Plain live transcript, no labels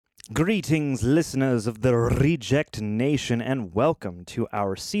Greetings, listeners of the Reject Nation, and welcome to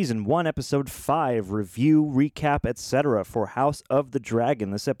our Season 1, Episode 5 review, recap, etc. for House of the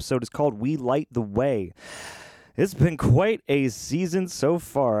Dragon. This episode is called We Light the Way. It's been quite a season so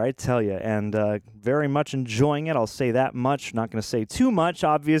far, I tell you, and very much enjoying it. I'll say that much. Not going to say too much,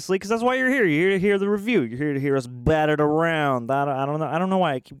 obviously, because that's why you're here. You're here to hear the review. You're here to hear us bat it around. I don't know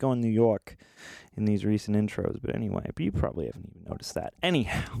why I keep going New York in these recent intros, but anyway, but you probably haven't even noticed that.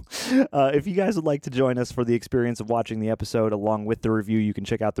 Anyhow, if you guys would like to join us for the experience of watching the episode along with the review, you can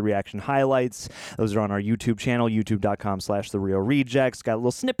check out the reaction highlights. Those are on our YouTube channel, youtube.com/TheRealRejects. Got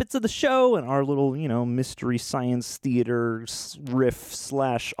little snippets of the show and our little, mystery science theater riff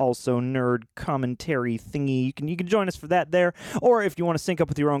 / also nerd commentary thingy. You can join us for that there, or if you want to sync up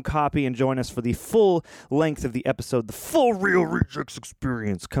with your own copy and join us for the full length of the episode, the full Real Rejects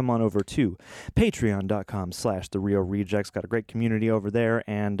experience, come on over to patreon.com/TheRealRejects. Got a great community over there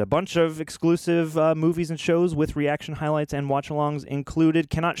and a bunch of exclusive movies and shows with reaction highlights and watch-alongs included.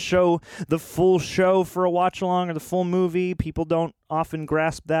 Cannot show the full show for a watch-along or the full movie. People don't often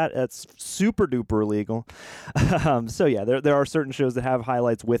grasp that. It's super duper illegal. So yeah, there are certain shows that have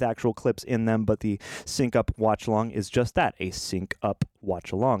highlights with actual clips in them, but the sync up watch along is just that, a sync up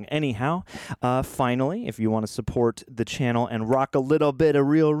watch along. Anyhow, finally, if you want to support the channel and rock a little bit of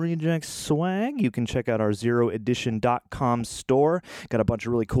Real Rejects swag, you can check out our zeroedition.com store. Got a bunch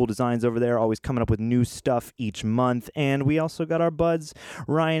of really cool designs over there, always coming up with new stuff each month. And we also got our buds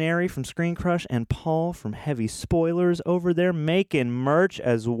Ryan Airy from Screen Crush and Paul from Heavy Spoilers over there making merch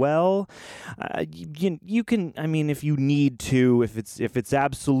as well. You can, if you need to, if it's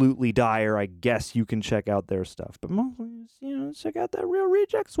absolutely dire, I guess you can check out their stuff. But mostly, check out that Real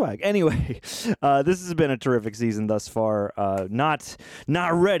Reject swag. Anyway, this has been a terrific season thus far. Not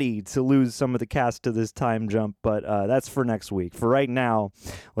ready to lose some of the cast to this time jump, but that's for next week. For right now,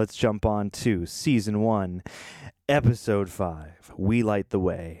 let's jump on to Season 1, Episode 5, We Light the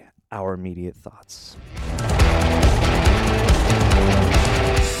Way. Our immediate thoughts.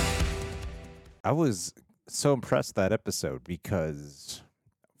 I was so impressed that episode because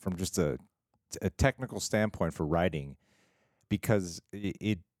from just a technical standpoint for writing, because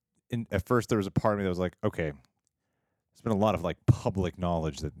at first there was a part of me that was like, okay, there's been a lot of like public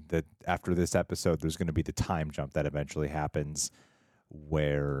knowledge that after this episode there's going to be the time jump that eventually happens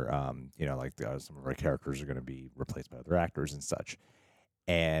where some of our characters are going to be replaced by other actors and such.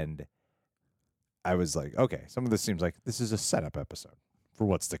 And I was like, okay, some of this seems like this is a setup episode for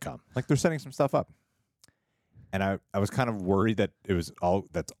what's to come. Like they're setting some stuff up. And I was kind of worried that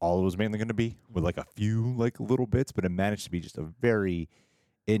that's all it was mainly going to be, with like a few like little bits, but it managed to be just a very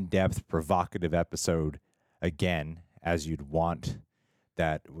in-depth, provocative episode again, as you'd want,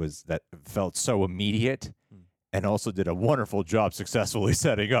 that felt so immediate and also did a wonderful job successfully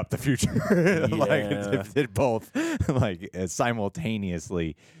setting up the future. Like it did both like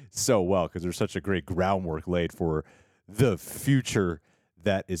simultaneously so well, because there's such a great groundwork laid for the future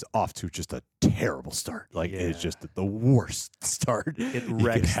that is off to just a terrible start. Like it's just the worst start. It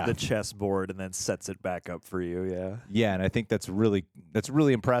wrecks the chessboard and then sets it back up for you. Yeah. Yeah, and I think that's really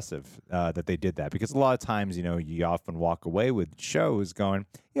impressive that they did that, because a lot of times, you often walk away with shows going,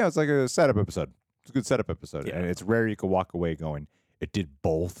 it's like a setup episode. It's a good setup episode, and it's rare you can walk away going, it did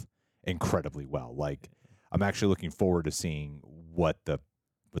both incredibly well. Like I'm actually looking forward to seeing what the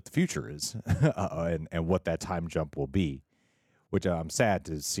future is and what that time jump will be. Which I'm sad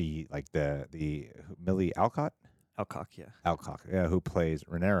to see, like the Millie Alcock, who plays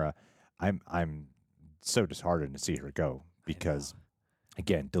Rhaenyra. I'm so disheartened to see her go, because,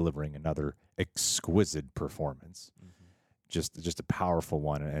 again, delivering another exquisite performance, just a powerful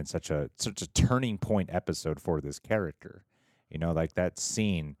one, and such a turning point episode for this character. Like that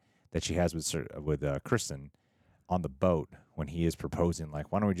scene that she has with Kristen on the boat when he is proposing, like,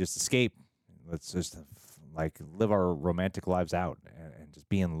 why don't we just escape? Let's just live our romantic lives out and just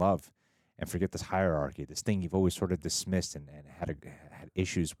be in love and forget this hierarchy, this thing you've always sort of dismissed and had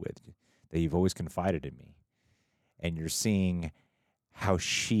issues with, that you've always confided in me. And you're seeing how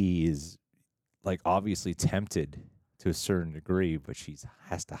she is like obviously tempted to a certain degree, but she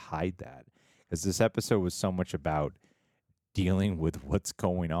has to hide that, because this episode was so much about dealing with what's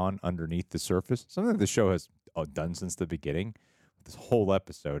going on underneath the surface, something that the show has done since the beginning. This whole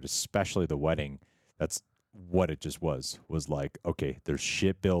episode, especially the wedding, that's what it just was like, okay, there's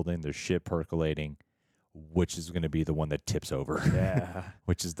shit building, there's shit percolating, which is going to be the one that tips over. Yeah.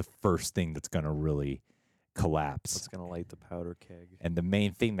 Which is the first thing that's going to really collapse. It's going to light the powder keg. And the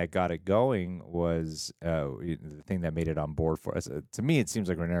main thing that got it going was the thing that made it on board for us. To me, it seems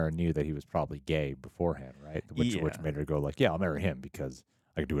like Rhaenyra knew that he was probably gay beforehand, right? Which made her go like, yeah, I'll marry him because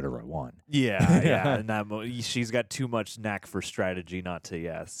I can do whatever I want. Yeah, yeah. And that she's got too much knack for strategy not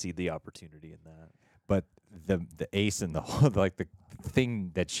to see the opportunity in that. But the ace in the whole, like the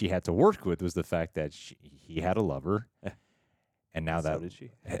thing that she had to work with was the fact that he had a lover, and now So did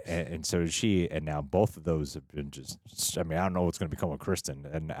she. and so did she, and now both of those have been just. I mean, I don't know what's going to become of Kristen,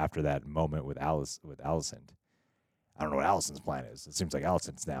 and after that moment with Allison, I don't know what Allison's plan is. It seems like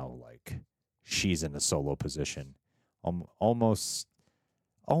Allison's now like she's in a solo position, almost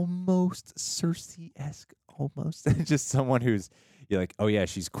Cersei-esque, almost just someone who's you're like, oh yeah,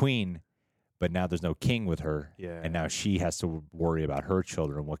 she's queen. But now there's no king with her, and now she has to worry about her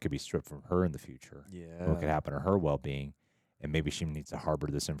children and what could be stripped from her in the future. Yeah. What could happen to her well-being, and maybe she needs to harbor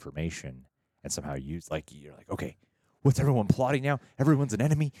this information and somehow use you're like, okay, what's everyone plotting now? Everyone's an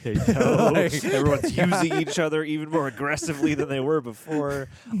enemy. Everyone's using each other even more aggressively than they were before.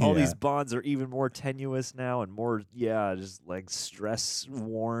 All these bonds are even more tenuous now and more, just like stress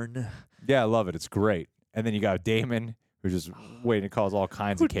worn. Yeah, I love it. It's great. And then you got Damon, who's just waiting to cause all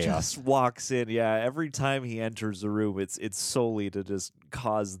kinds of chaos. Just walks in, every time he enters a room, it's solely to just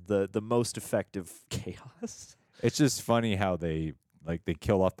cause the most effective chaos. It's just funny how they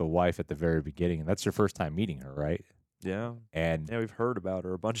kill off the wife at the very beginning, and that's your first time meeting her, right? Yeah. And we've heard about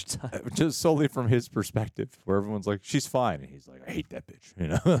her a bunch of times. Just solely from his perspective, where everyone's like, she's fine. And he's like, I hate that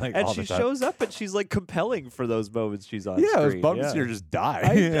bitch. Like, and all she the time. shows up and she's like compelling for those moments she's on Yeah, screen. I was bummed to see her just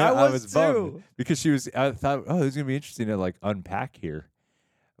die. I was bummed too. because I thought, oh, this is going to be interesting to like unpack here.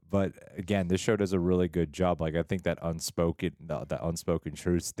 But again, this show does a really good job. Like I think that unspoken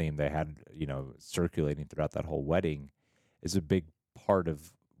truths theme they had, circulating throughout that whole wedding is a big part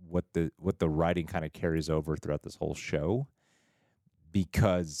of what the writing kind of carries over throughout this whole show.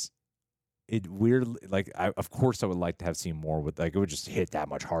 Because it weirdly, of course I would like to have seen more with, it would just hit that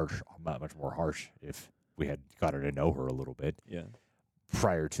much more harsh if we had gotten to know her a little bit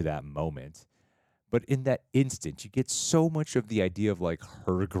prior to that moment. But in that instant, you get so much of the idea of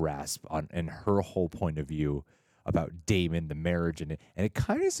her grasp on and her whole point of view about Damon, the marriage, and it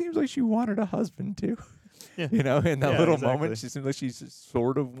kind of seems like she wanted a husband too. Yeah. In that little exactly. moment, she seems like she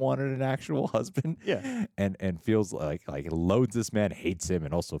sort of wanted an actual husband. Yeah. And feels like loathes this man, hates him,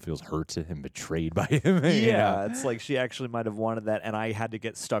 and also feels hurt and betrayed by him. It's like she actually might have wanted that, and I had to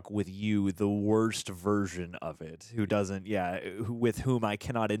get stuck with you, the worst version of it, with whom I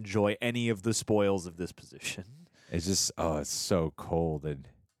cannot enjoy any of the spoils of this position. It's just, it's so cold, and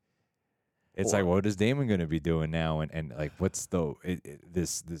it's like, what is Damon going to be doing now? And what's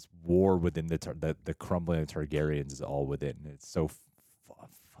this war within the crumbling of Targaryens is all within. It's so fun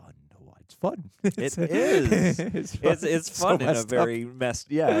to watch. It's fun. It is. It's fun so in a very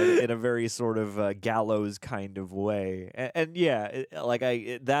in a very sort of gallows kind of way.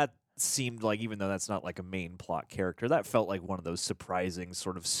 That seemed like, even though that's not like a main plot character, that felt like one of those surprising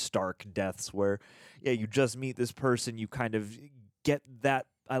sort of stark deaths where, you just meet this person, you kind of get that.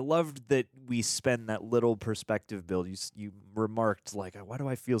 I loved that we spend that little perspective build. You remarked why do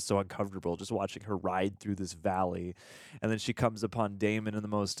I feel so uncomfortable just watching her ride through this valley, and then she comes upon Damon in the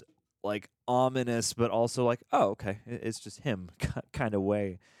most ominous, but also oh okay, it's just him kind of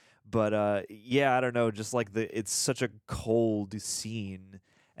way. But I don't know, just it's such a cold scene,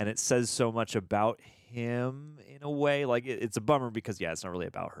 and it says so much about him in a way. It's a bummer because it's not really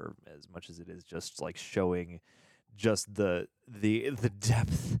about her as much as it is just showing just the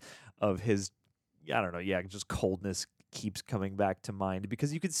depth of his, I don't know, just coldness keeps coming back to mind,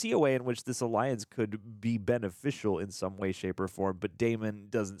 because you could see a way in which this alliance could be beneficial in some way, shape, or form, but Damon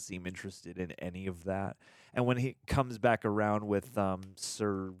doesn't seem interested in any of that. And when he comes back around with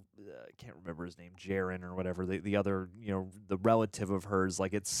Sir, I can't remember his name, Jaren or whatever, the other, the relative of hers,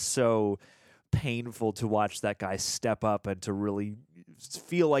 it's so painful to watch that guy step up and to really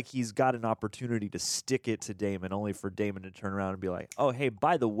feel like he's got an opportunity to stick it to Damon, only for Damon to turn around and be like, oh, hey,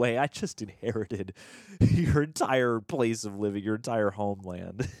 by the way, I just inherited your entire place of living, your entire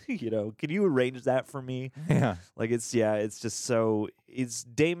homeland. Can you arrange that for me? Yeah. It's just so,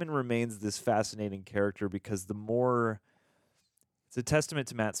 Damon remains this fascinating character, because it's a testament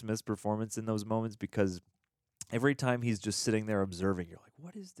to Matt Smith's performance in those moments, because every time he's just sitting there observing, you're like,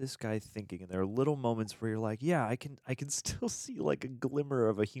 what is this guy thinking? And there are little moments where you're like, I can still see a glimmer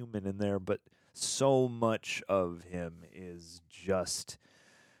of a human in there, but so much of him is just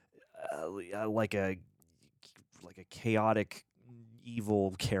like a chaotic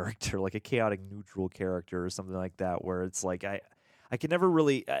evil character, like a chaotic neutral character or something like that, where it's I can never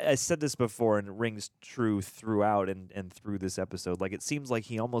really, I said this before, and it rings true throughout and through this episode, it seems like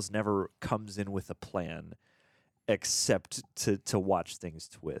he almost never comes in with a plan, except to watch things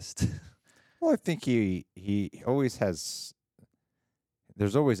twist. Well, I think he always has.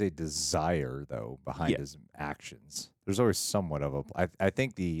 there's always a desire though behind Yeah. his actions. There's always somewhat of a. I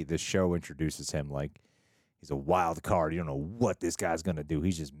think the show introduces him like he's a wild card. You don't know what this guy's gonna do.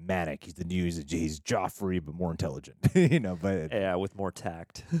 He's just manic. He's the new. He's Joffrey, but more intelligent. But Yeah, with more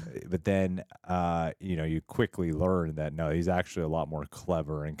tact. but then you quickly learn that no, he's actually a lot more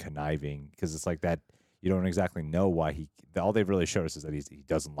clever and conniving because it's like that. You don't exactly know why he. All they've really showed us is that he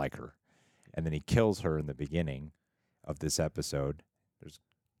doesn't like her, and then he kills her in the beginning of this episode. There's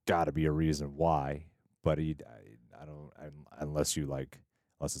got to be a reason why, but unless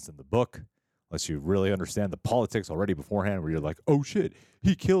it's in the book, unless you really understand the politics already beforehand, where you're like, oh shit,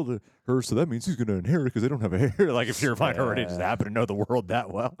 he killed her, so that means he's gonna inherit because they don't have a heir. Like if your minority just happen to know the world that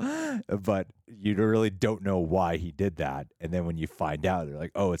well, but you really don't know why he did that, and then when you find out, they're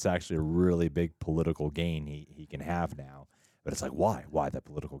like, oh, it's actually a really big political gain he can have now. But it's like, why? Why that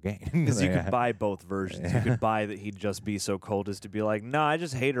political gain? Because you could buy both versions. You could buy that he'd just be so cold as to be like, no, I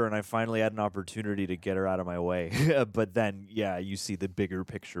just hate her, and I finally had an opportunity to get her out of my way. But then, yeah, you see the bigger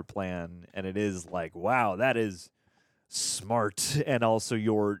picture plan, and it is like, wow, that is smart. And also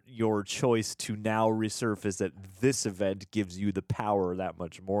your choice to now resurface at this event gives you the power that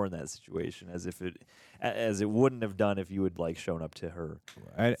much more in that situation, as it wouldn't have done if you had like shown up to her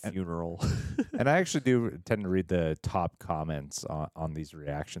funeral. And I actually do tend to read the top comments on these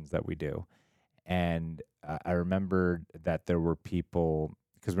reactions that we do. And I remembered that there were people,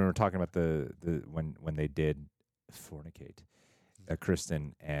 because we were talking about the when they did fornicate,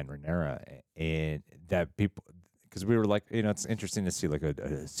 Kristen and Rhaenyra, and that people, because we were like, it's interesting to see like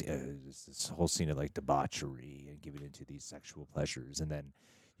this whole scene of like debauchery and giving into these sexual pleasures, and then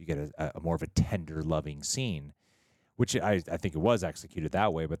you get a more of a tender, loving scene, which I think it was executed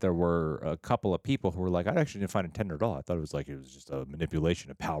that way. But there were a couple of people who were like, I actually didn't find it tender at all. I thought it was just a manipulation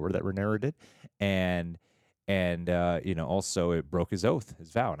of power that Rhaenyra did, and also it broke his oath,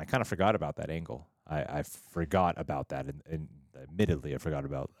 his vow, and I kind of forgot about that angle. I forgot about that, and admittedly, I forgot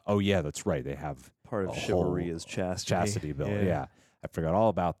about. Oh yeah, that's right. They have part of chivalry is chastity bill. Yeah, I forgot all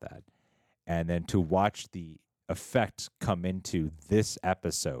about that, and then to watch the effect come into this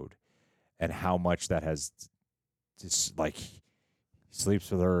episode, and how much that has just like he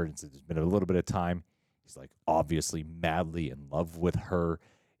sleeps with her. It's been a little bit of time. He's like obviously madly in love with her.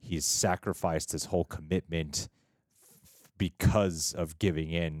 He's sacrificed his whole commitment because of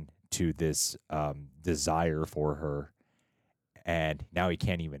giving in to this desire for her, and now he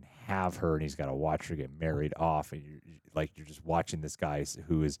can't even have her, and he's got to watch her get married off, and you're just watching this guy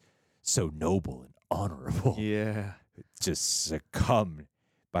who is so noble and honorable, just succumb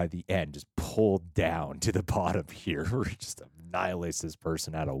by the end, just pulled down to the bottom here, where he just annihilates this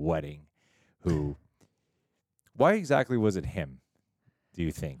person at a wedding. Why exactly was it him, do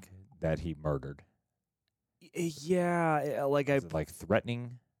you think, that he murdered? Yeah, Was it like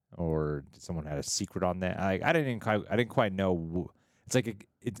threatening, or did someone have a secret on that? I didn't quite know. It's like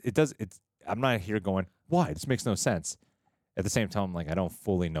it does. I'm not here going, why? This makes no sense. At the same time, like I don't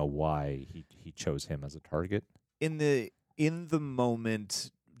fully know why he chose him as a target. In the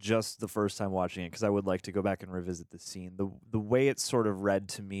moment, just the first time watching it, because I would like to go back and revisit the scene. The way it sort of read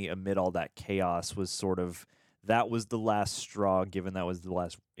to me amid all that chaos was sort of, that was the last straw, given that was the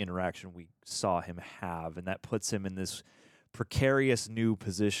last interaction we saw him have, and that puts him in this precarious new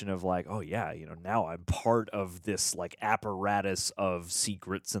position of like, oh yeah, now I'm part of this like apparatus of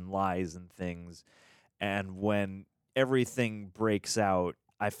secrets and lies and things. And when everything breaks out,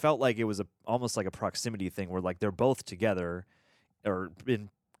 I felt like it was almost like a proximity thing where like they're both together or in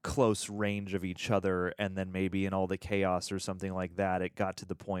close range of each other, and then maybe in all the chaos or something like that, it got to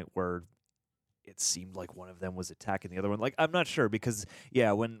the point where it seemed like one of them was attacking the other one. Like, I'm not sure, because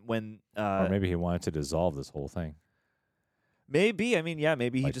when Or maybe he wanted to dissolve this whole thing. Maybe, I mean, yeah,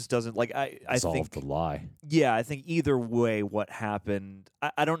 maybe he just doesn't like. I Dissolve think the lie. Yeah, I think either way, what happened,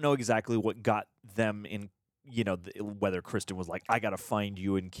 I don't know exactly what got them in. Whether Kristen was like, I gotta find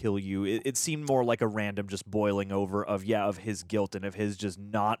you and kill you. It seemed more like a random just boiling over of his guilt and of his just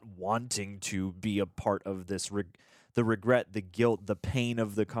not wanting to be a part of this. The regret, the guilt, the pain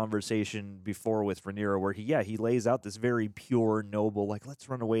of the conversation before with Rhaenyra, where he lays out this very pure, noble, like, let's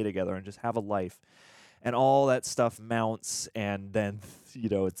run away together and just have a life. And all that stuff mounts, and then,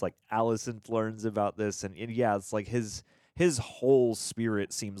 it's like Alicent learns about this, and it's like his whole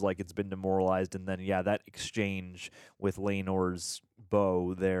spirit seems like it's been demoralized, and then, that exchange with Laenor's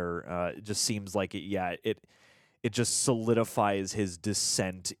bow there it just seems like it just solidifies his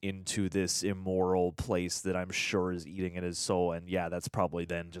descent into this immoral place that I'm sure is eating at his soul. And that's probably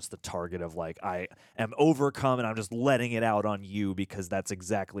then just the target of like, I am overcome and I'm just letting it out on you because that's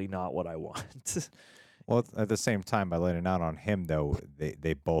exactly not what I want. Well, at the same time, by letting out on him, though,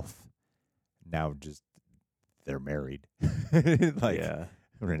 they both now just they're married. Like Yeah.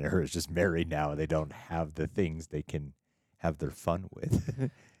 Rhaenyra is just married now. They don't have the things they can have their fun with.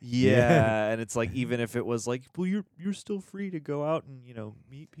 Yeah, and it's like even if it was like, well, you're still free to go out and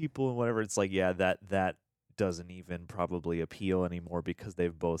meet people and whatever. It's like that doesn't even probably appeal anymore because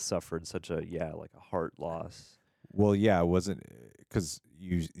they've both suffered such a like a heart loss. Well, yeah, it wasn't because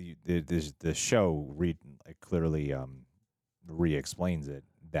the show clearly re-explains it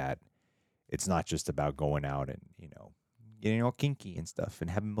that it's not just about going out and getting all kinky and stuff and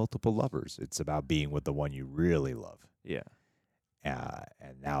having multiple lovers. It's about being with the one you really love. Yeah.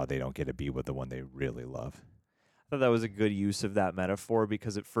 And now they don't get to be with the one they really love. I thought that was a good use of that metaphor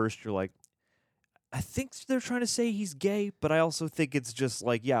because at first you're like, I think they're trying to say he's gay, but I also think it's just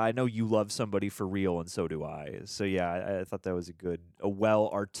like, yeah, I know you love somebody for real, and so do I. So yeah, I thought that was a well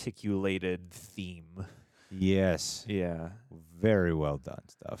articulated theme. Yes. Yeah. Very well done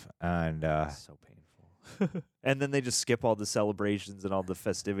stuff. And So painful. And then they just skip all the celebrations and all the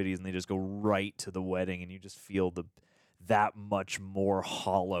festivities, and they just go right to the wedding, and you just feel that much more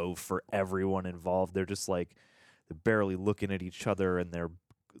hollow for everyone involved. They're just like they're barely looking at each other, and they're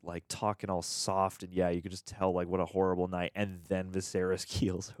like talking all soft, and you could just tell like what a horrible night. And then Viserys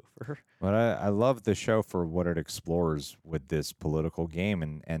keels over. But I love the show for what it explores with this political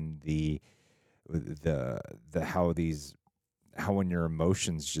game and the how when your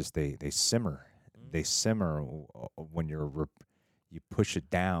emotions just they simmer. They simmer when you push it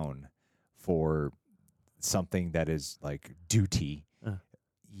down for something that is like duty,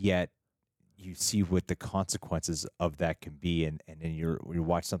 yet you see what the consequences of that can be, and then you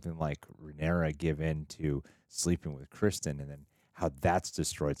watch something like Rhaenyra give in to sleeping with Kristen, and then how that's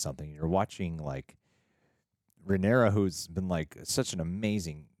destroyed something. You're watching like Rhaenyra, who's been like such an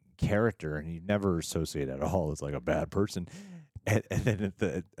amazing character, and you never associate at all as like a bad person. And then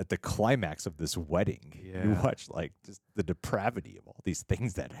at the climax of this wedding, you watch like just the depravity of all these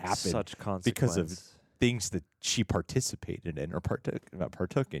things that happen Such consequence. because of things that she participated in or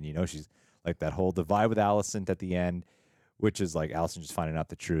partook in. She's like that whole divide with Alicent at the end, which is like Alicent just finding out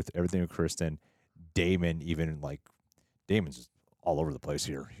the truth, everything with Kristen, Daemon's just all over the place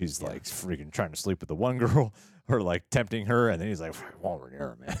here. He's like freaking trying to sleep with the one girl or like tempting her, and then he's like, I want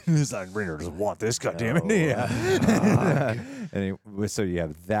Rhaenyra, man. He's like, Rhaenyra doesn't want this, goddammit. Yeah. So you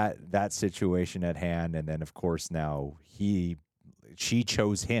have that situation at hand, and then of course now she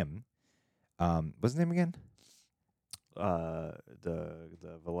chose him. What's his name again? The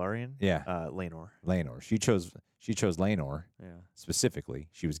Velaryon? Yeah. Laenor. Laenor. She chose Laenor. Yeah. Specifically.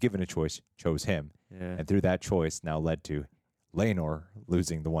 She was given a choice, chose him. Yeah. And through that choice now led to Laenor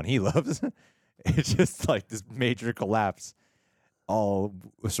losing the one he loves. It's just like this major collapse, all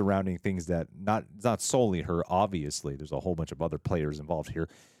surrounding things that not solely her, obviously. There's a whole bunch of other players involved here.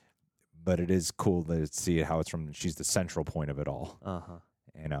 But it is cool to see how she's the central point of it all. Uh-huh.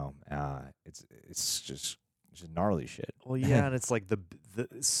 It's just gnarly shit. Well, yeah, and it's like the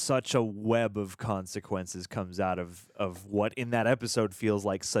such a web of consequences comes out of what in that episode feels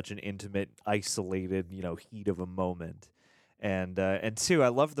like such an intimate, isolated, heat of a moment. And two, I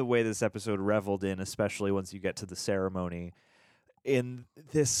love the way this episode reveled in, especially once you get to the ceremony, in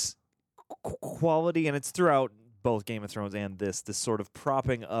this quality, and it's throughout both Game of Thrones and this sort of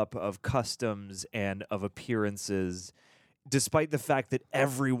propping up of customs and of appearances, despite the fact that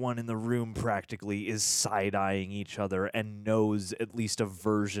everyone in the room practically is side-eyeing each other and knows at least a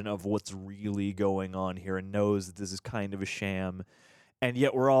version of what's really going on here and knows that this is kind of a sham. And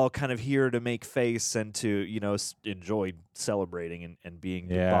yet we're all kind of here to make face and to, enjoy celebrating and being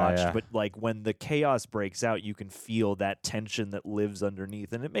debauched. Yeah. But like when the chaos breaks out, you can feel that tension that lives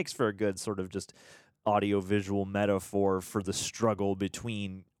underneath. And it makes for a good sort of just audio-visual metaphor for the struggle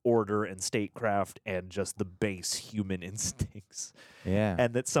between order and statecraft and just the base human instincts. Yeah.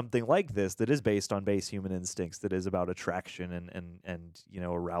 And that something like this that is based on base human instincts, that is about attraction and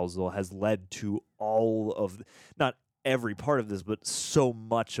arousal, has led to all of, not every part of this, but so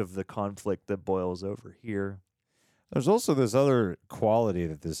much of the conflict that boils over here. There's also this other quality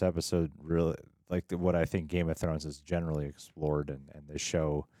that this episode really, like what I think Game of Thrones has generally explored, and the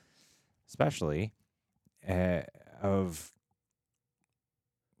show especially, of,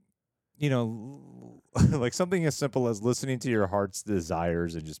 like something as simple as listening to your heart's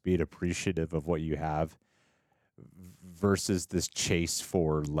desires and just being appreciative of what you have versus this chase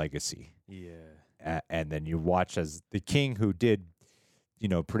for legacy. Yeah. And then you watch as the king, who did,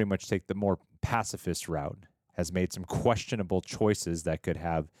 pretty much take the more pacifist route, has made some questionable choices that could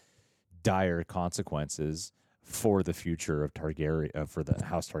have dire consequences for the future of Targaryen, for the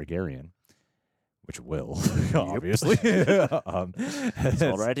House Targaryen, which will obviously. It's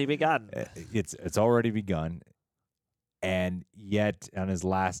already begun. It's already begun, and yet on his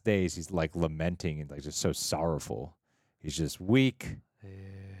last days, he's like lamenting and like just so sorrowful. He's just weak.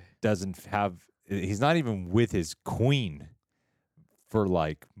 Doesn't have. He's not even with his queen for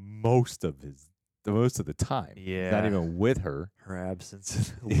like most of the time. Yeah. He's not even with her. Her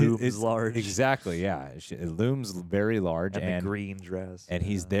absence looms It's large. Exactly. Yeah. It looms very large, And the green dress. and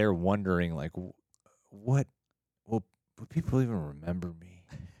he's there wondering like, what will people even remember me?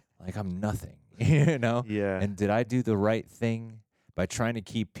 Like I'm nothing, you know? Yeah. And did I do the right thing by trying to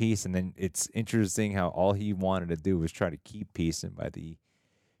keep peace? And then it's interesting how all he wanted to do was try to keep peace, and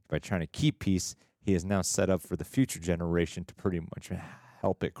by trying to keep peace, he is now set up for the future generation to pretty much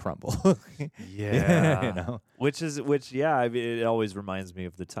help it crumble. Yeah. You know? Which yeah, I mean, it always reminds me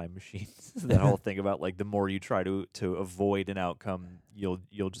of the time machine. That whole thing about like the more you try to avoid an outcome, you'll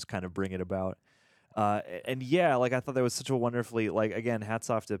just kind of bring it about. And yeah, like I thought that was such a wonderfully, like, again, hats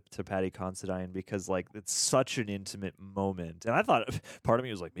off to Patty Considine, because like it's such an intimate moment. And I thought part of me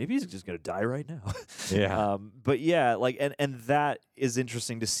was like, maybe he's just gonna die right now. Yeah. But yeah, like and that is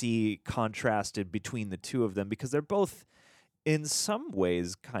interesting to see contrasted between the two of them, because they're both in some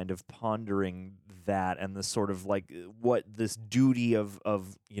ways kind of pondering that and the sort of like what this duty of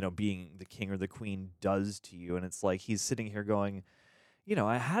being the king or the queen does to you. And it's like he's sitting here going,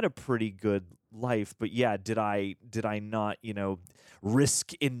 I had a pretty good life, but yeah, did I not,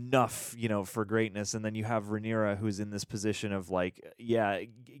 risk enough, for greatness? And then you have Rhaenyra, who's in this position of like,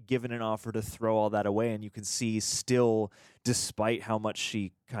 given an offer to throw all that away, and you can see still, despite how much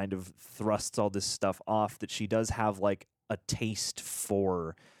she kind of thrusts all this stuff off, that she does have like a taste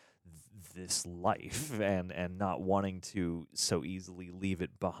for this life and not wanting to so easily leave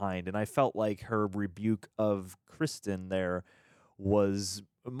it behind. And I felt like her rebuke of Kristen there was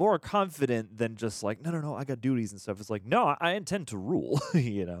more confident than just like, no, I got duties and stuff. It's like, no, I intend to rule,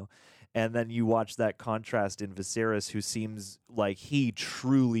 And then you watch that contrast in Viserys, who seems like he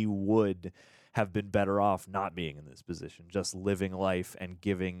truly would have been better off not being in this position, just living life and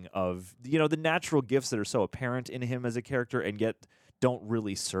giving of, the natural gifts that are so apparent in him as a character, and yet don't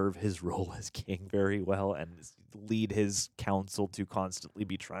really serve his role as king very well, and lead his council to constantly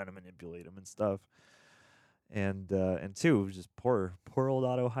be trying to manipulate him and stuff. And two, just poor old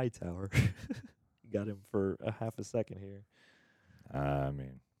Otto Hightower. Got him for a half a second here. I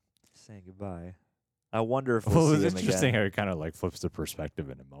mean, saying goodbye. I wonder if we'll see it's him interesting again. how he kind of like flips the perspective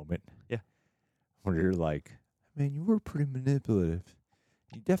in a moment. Yeah. Where you're like, man, you were pretty manipulative.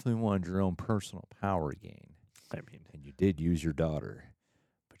 You definitely wanted your own personal power gain. I mean, And you did use your daughter,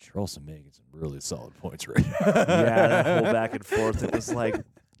 but you're also making some really solid points right now. yeah, that whole back and forth. It was like,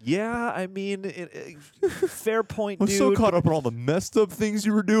 yeah, I mean, fair point, I was dude. so caught up on all the messed up things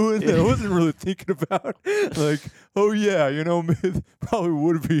you were doing that I wasn't really thinking about. Like, oh yeah, probably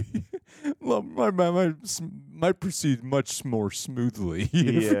would be. might proceed much more smoothly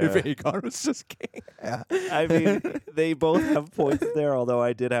if Aegon was just king. Yeah. I mean, they both have points there, although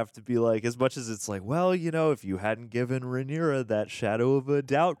I did have to be like, as much as it's like, well, if you hadn't given Rhaenyra that shadow of a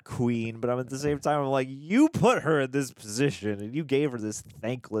doubt queen, but I'm at the same time, I'm like, you put her in this position and you gave her this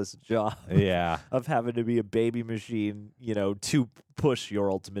thankless job Yeah. of having to be a baby machine, to push your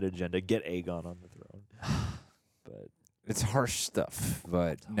ultimate agenda, get Aegon on the throne. But It's harsh stuff,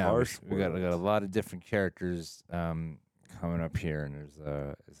 but no, harsh we got a lot of different characters coming up here, and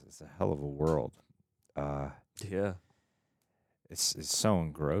it's a hell of a world. yeah. It's so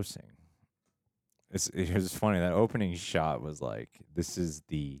engrossing. It was funny, that opening shot was like,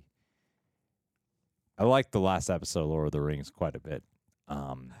 I liked the last episode of Lord of the Rings quite a bit.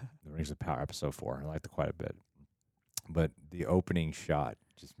 The Rings of Power episode 4, I liked it quite a bit. But the opening shot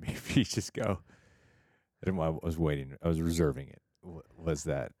just made me just go. I was waiting. I was reserving it. Was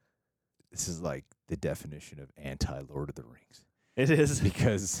that this is like the definition of anti-Lord of the Rings. It is.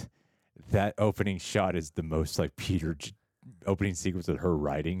 Because that opening shot is the most like opening sequence of her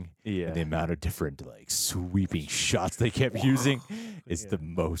writing. Yeah. And the amount of different like sweeping shots they kept using is the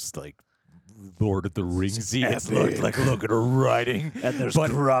most like Lord of the Ringsy. It's look at her writing. And there's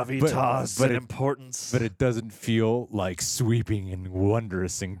But- gravitas but and it- importance. But it doesn't feel like sweeping and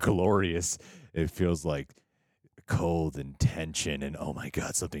wondrous and glorious. It feels like cold and tension and, oh my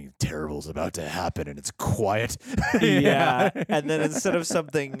God, something terrible is about to happen, and it's quiet. Yeah. And then instead of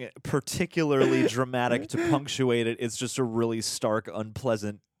something particularly dramatic to punctuate it, it's just a really stark,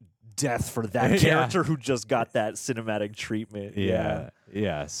 unpleasant death for that Yeah. character who just got that cinematic treatment. Yeah.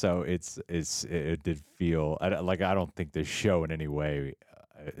 So it did feel I don't think the show in any way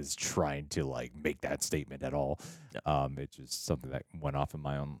is trying to like make that statement at all. It's just something that went off in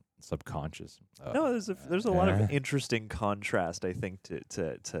my own subconscious. No, there's a lot of interesting contrast, I think,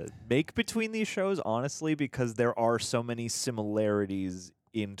 to make between these shows, honestly, because there are so many similarities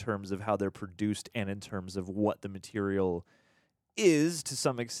in terms of how they're produced and in terms of what the material is to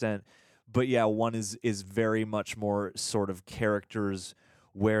some extent. But yeah, one is very much more sort of characters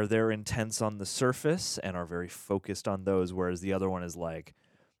where they're intense on the surface and are very focused on those, whereas the other one is like,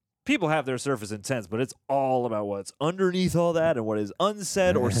 people have their surface intense, but it's all about what's underneath all that and what is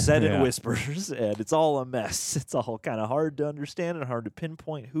unsaid or said in whispers, and it's all a mess. It's all kind of hard to understand and hard to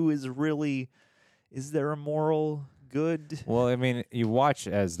pinpoint who is really, is there a moral good? Well, I mean, you watch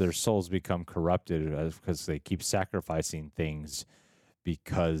as their souls become corrupted because they keep sacrificing things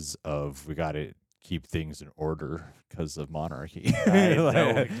because of, we got to keep things in order because of monarchy. I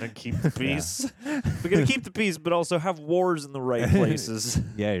know, we're gonna keep the peace. We're gonna keep the peace, but also have wars in the right places.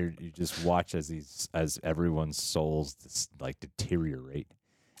 Yeah, you just watch as everyone's souls like deteriorate.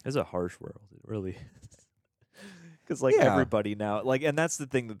 It's a harsh world. It really is. Because like everybody now, like, and that's the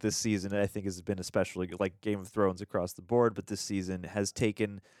thing that this season I think has been especially good, like Game of Thrones across the board, but this season has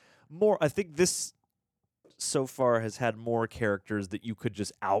taken more. I think this so far has had more characters that you could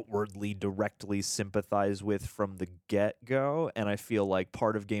just outwardly directly sympathize with from the get-go, and I feel like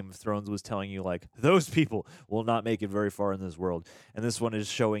part of Game of Thrones was telling you like those people will not make it very far in this world, and this one is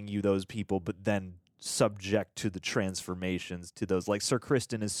showing you those people but then subject to the transformations to those, like Sir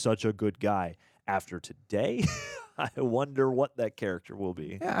Criston is such a good guy. After today, I wonder what that character will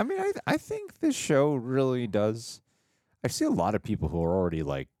be. Yeah, I mean, I think this show really does. I see a lot of people who are already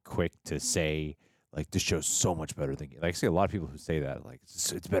like quick to say, like, this show's so much better than. Like, I see a lot of people who say that, like,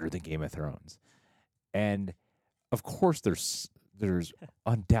 it's better than Game of Thrones, and of course, there's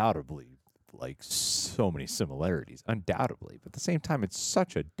undoubtedly like so many similarities, undoubtedly, but at the same time, it's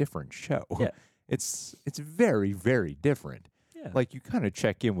such a different show. Yeah. It's very, very different. Yeah. Like, you kind of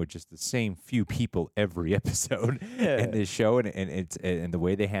check in with just the same few people every episode Yeah. in this show, and the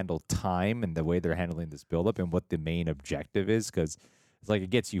way they handle time and the way they're handling this buildup and what the main objective is, because it's like it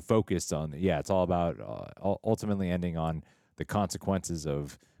gets you focused on. Yeah, it's all about ultimately ending on the consequences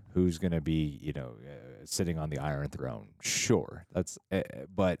of who's going to be, sitting on the Iron Throne. Sure, that's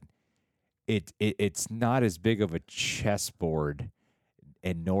but it's not as big of a chessboard,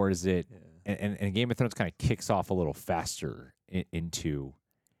 and nor is it. Yeah. And Game of Thrones kind of kicks off a little faster into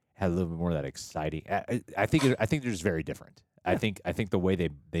had a little bit more of that exciting. I think they're just very different. Yeah. I think the way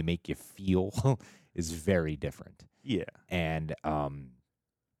they make you feel is very different. Yeah. And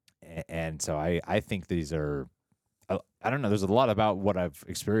so I think these are, I don't know. There's a lot about what I've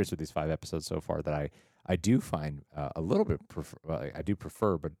experienced with these 5 episodes so far that I do find a little bit I do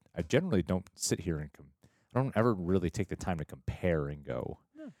prefer, but I generally don't sit here and I don't ever really take the time to compare and go,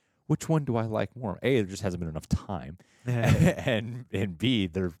 which one do I like more? A, there just hasn't been enough time, and B,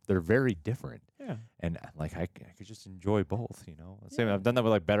 they're very different. Yeah. And like I could just enjoy both. Same. I've done that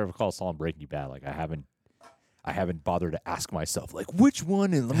with like Better Call Saul and Breaking Bad. Like I haven't bothered to ask myself like which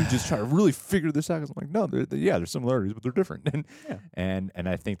one, and let me just try to really figure this out. 'Cause I'm like, no, there's similarities, but they're different, and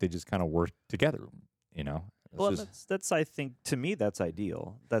I think they just kind of work together. Well, that's I think to me that's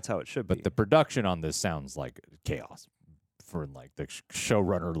ideal. That's how it should be. But the production on this sounds like chaos. For like the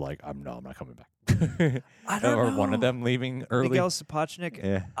showrunner, like I'm not coming back. I don't know. Or one of them leaving early. Miguel Sapochnik.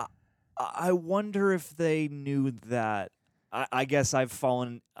 Yeah. I wonder if they knew that. I guess I'm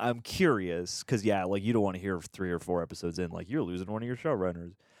curious because like you don't want to hear 3 or 4 episodes in like you're losing one of your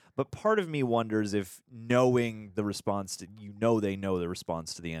showrunners. But part of me wonders if knowing the response to they know the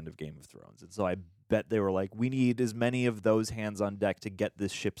response to the end of Game of Thrones, and so I bet they were like, we need as many of those hands on deck to get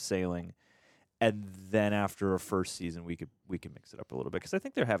this ship sailing. And then after a first season, we can mix it up a little bit because I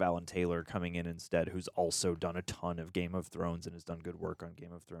think they have Alan Taylor coming in instead, who's also done a ton of Game of Thrones and has done good work on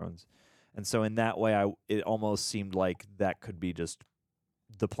Game of Thrones. And so in that way, it almost seemed like that could be just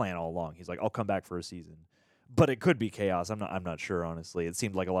the plan all along. He's like, I'll come back for a season, but it could be chaos. I'm not sure, honestly. It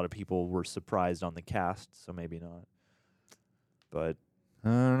seemed like a lot of people were surprised on the cast, so maybe not. But I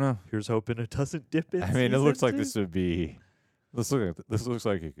don't know. Here's hoping it doesn't dip in. I mean, it looks like this would be. This looks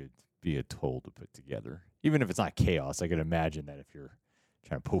like it could be a toll to put together. Even if it's not chaos, I can imagine that if you're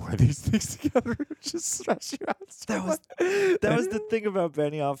trying to put one of these things together, it would just stress you out. That was the thing about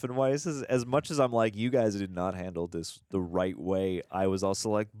Benioff and Weiss is as much as I'm like, you guys did not handle this the right way, I was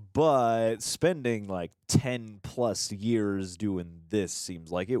also like, but spending like 10 plus years doing this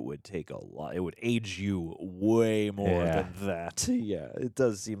seems like it would take a lot. It would age you way more than that. Yeah, it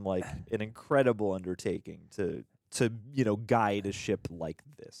does seem like an incredible undertaking to guide a ship like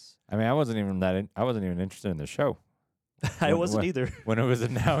this. I mean, I wasn't even interested in the show I wasn't either. when it was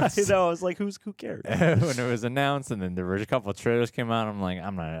announced. I know. I was like, who cares? When it was announced, and then there were a couple of trailers came out. I'm like, I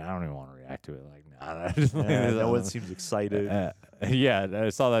don't even want to react to it. Like, nah. No one seems excited. Yeah, I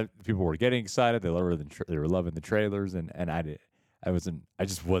saw that people were getting excited. They were loving the trailers, and I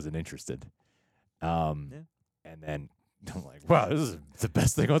just wasn't interested. And then I'm like, wow, this is the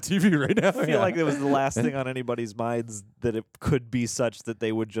best thing on TV right now. I feel like it was the last thing on anybody's minds that it could be such that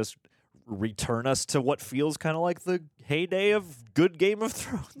they would just return us to what feels kind of like the heyday of good Game of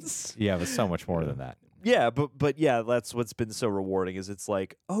Thrones. Yeah, but so much more than that. Yeah, but yeah, that's what's been so rewarding is it's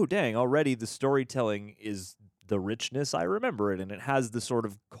like, oh dang, already the storytelling is the richness I remember it, and it has the sort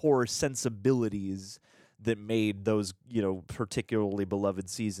of core sensibilities that made those, particularly beloved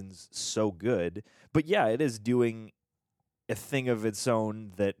seasons so good. But yeah, it is doing a thing of its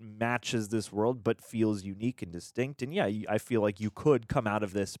own that matches this world but feels unique and distinct. And yeah, I feel like you could come out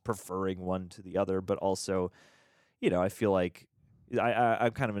of this preferring one to the other, but also, I feel like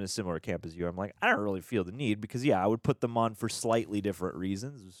I'm kind of in a similar camp as you. I'm like, I don't really feel the need because, yeah, I would put them on for slightly different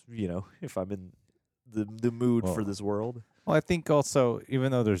reasons, if I'm in the mood for this world. Well, I think also,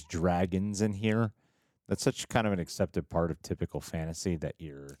 even though there's dragons in here, that's such kind of an accepted part of typical fantasy that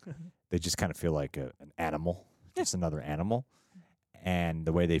they just kind of feel like an animal. Just another animal, and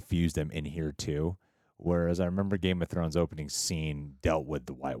the way they fused them in here too. Whereas I remember Game of Thrones opening scene dealt with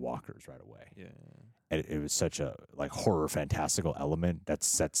the White Walkers right away. Yeah, and it was such a horror fantastical element that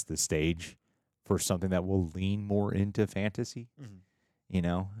sets the stage for something that will lean more into fantasy.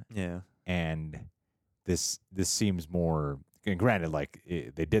 Mm-hmm. Yeah, and this seems more. And granted,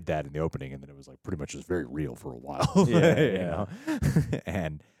 they did that in the opening, and then it was pretty much just very real for a while. Yeah.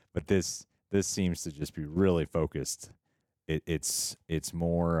 But this seems to just be really focused. It's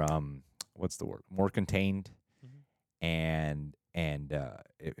more what's the word? More contained, and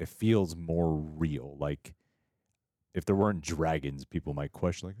it feels more real. Like if there weren't dragons, people might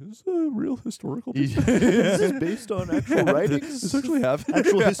question is this a real historical? Is this based on actual writings? This actually happened.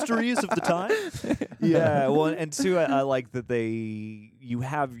 Actual histories of the time? Yeah. Well, and two, I like that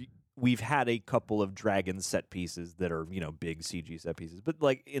we've had a couple of dragon set pieces that are, big CG set pieces. But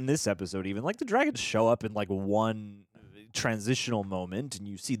in this episode even, the dragons show up in one transitional moment and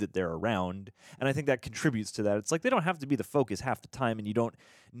you see that they're around. And I think that contributes to that. It's they don't have to be the focus half the time, and you don't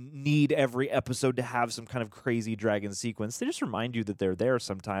need every episode to have some kind of crazy dragon sequence. They just remind you that they're there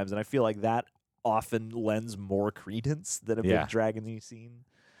sometimes. And I feel like that often lends more credence than a big dragon you've seen.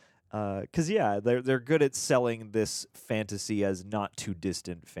 Because they're good at selling this fantasy as not too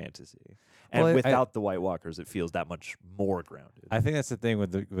distant fantasy, and without the White Walkers, it feels that much more grounded. I think that's the thing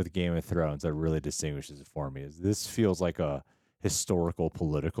with Game of Thrones that really distinguishes it for me is this feels like a historical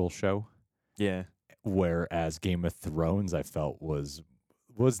political show. Yeah. Whereas Game of Thrones, I felt was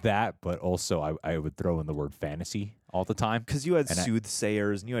that, but also I would throw in the word fantasy all the time. Because you had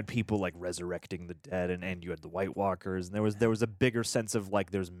soothsayers and you had people resurrecting the dead, and you had the White Walkers, and there was a bigger sense of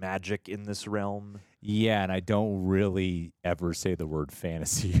there's magic in this realm. Yeah, and I don't really ever say the word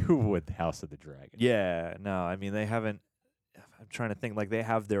fantasy with House of the Dragon. Yeah, no, I mean they haven't. I'm trying to think they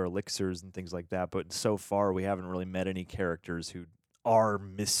have their elixirs and things like that, but so far we haven't really met any characters who are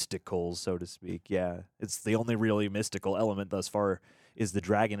mystical, so to speak. Yeah, it's the only really mystical element thus far is the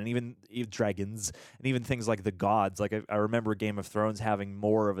dragon, and even dragons, and even things like the gods. I remember Game of Thrones having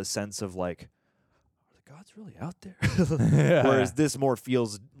more of a sense of are the gods really out there? Whereas this more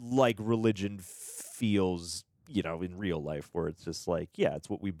feels like religion feels, in real life, where it's just it's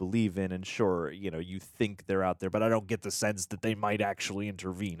what we believe in, and sure, you think they're out there, but I don't get the sense that they might actually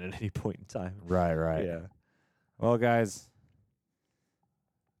intervene at any point in time. Right. Yeah. Well, guys.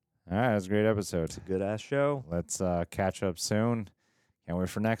 All right, it was a great episode. It's a good-ass show. Let's catch up soon. Can't wait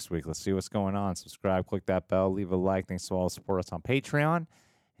for next week. Let's see what's going on. Subscribe, click that bell, leave a like. Thanks to all the support us on Patreon.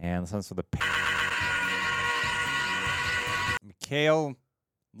 And listen to the Mikhail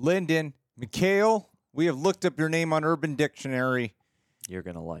Linden. Mikhail, we have looked up your name on Urban Dictionary. You're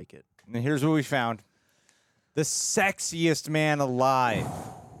going to like it. And here's what we found. The sexiest man alive.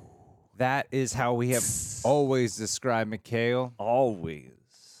 That is how we have always described Mikhail. Always.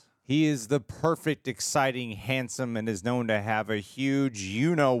 He is the perfect, exciting, handsome, and is known to have a huge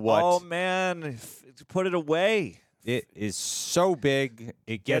you-know-what. Oh, man. Put it away. It is so big,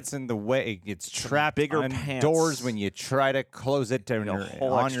 it gets in the way. It gets trapped bigger on pants. doors when you try to close it down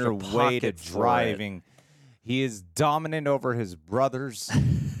on your way to driving. He is dominant over his brothers.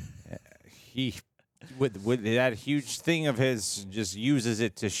 He, with that huge thing of his, just uses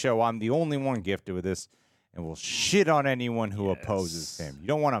it to show I'm the only one gifted with this. and will shit on anyone who opposes him. You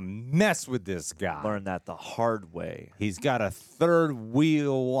don't want to mess with this guy. Learn that the hard way. He's got a third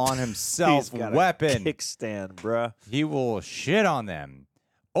wheel on himself He's got weapon. a kickstand, bruh. He will shit on them.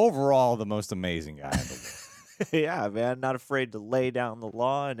 Overall, the most amazing guy in the world. Yeah, man. Not afraid to lay down the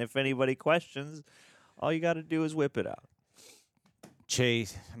law, and if anybody questions, all you got to do is whip it out.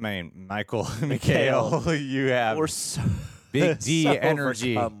 Michael, Mikhail, you have We're so Big D so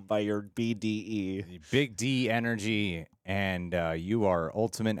energy. overcome by your BDE. Big D energy, and you are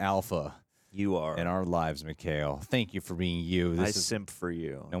ultimate alpha You are. in our lives, Mikhail. Thank you for being you. I This is simp for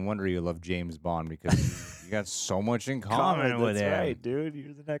you. no wonder you love James Bond because you got so much in common with That's him. right, dude.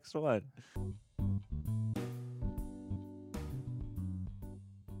 You're the next one.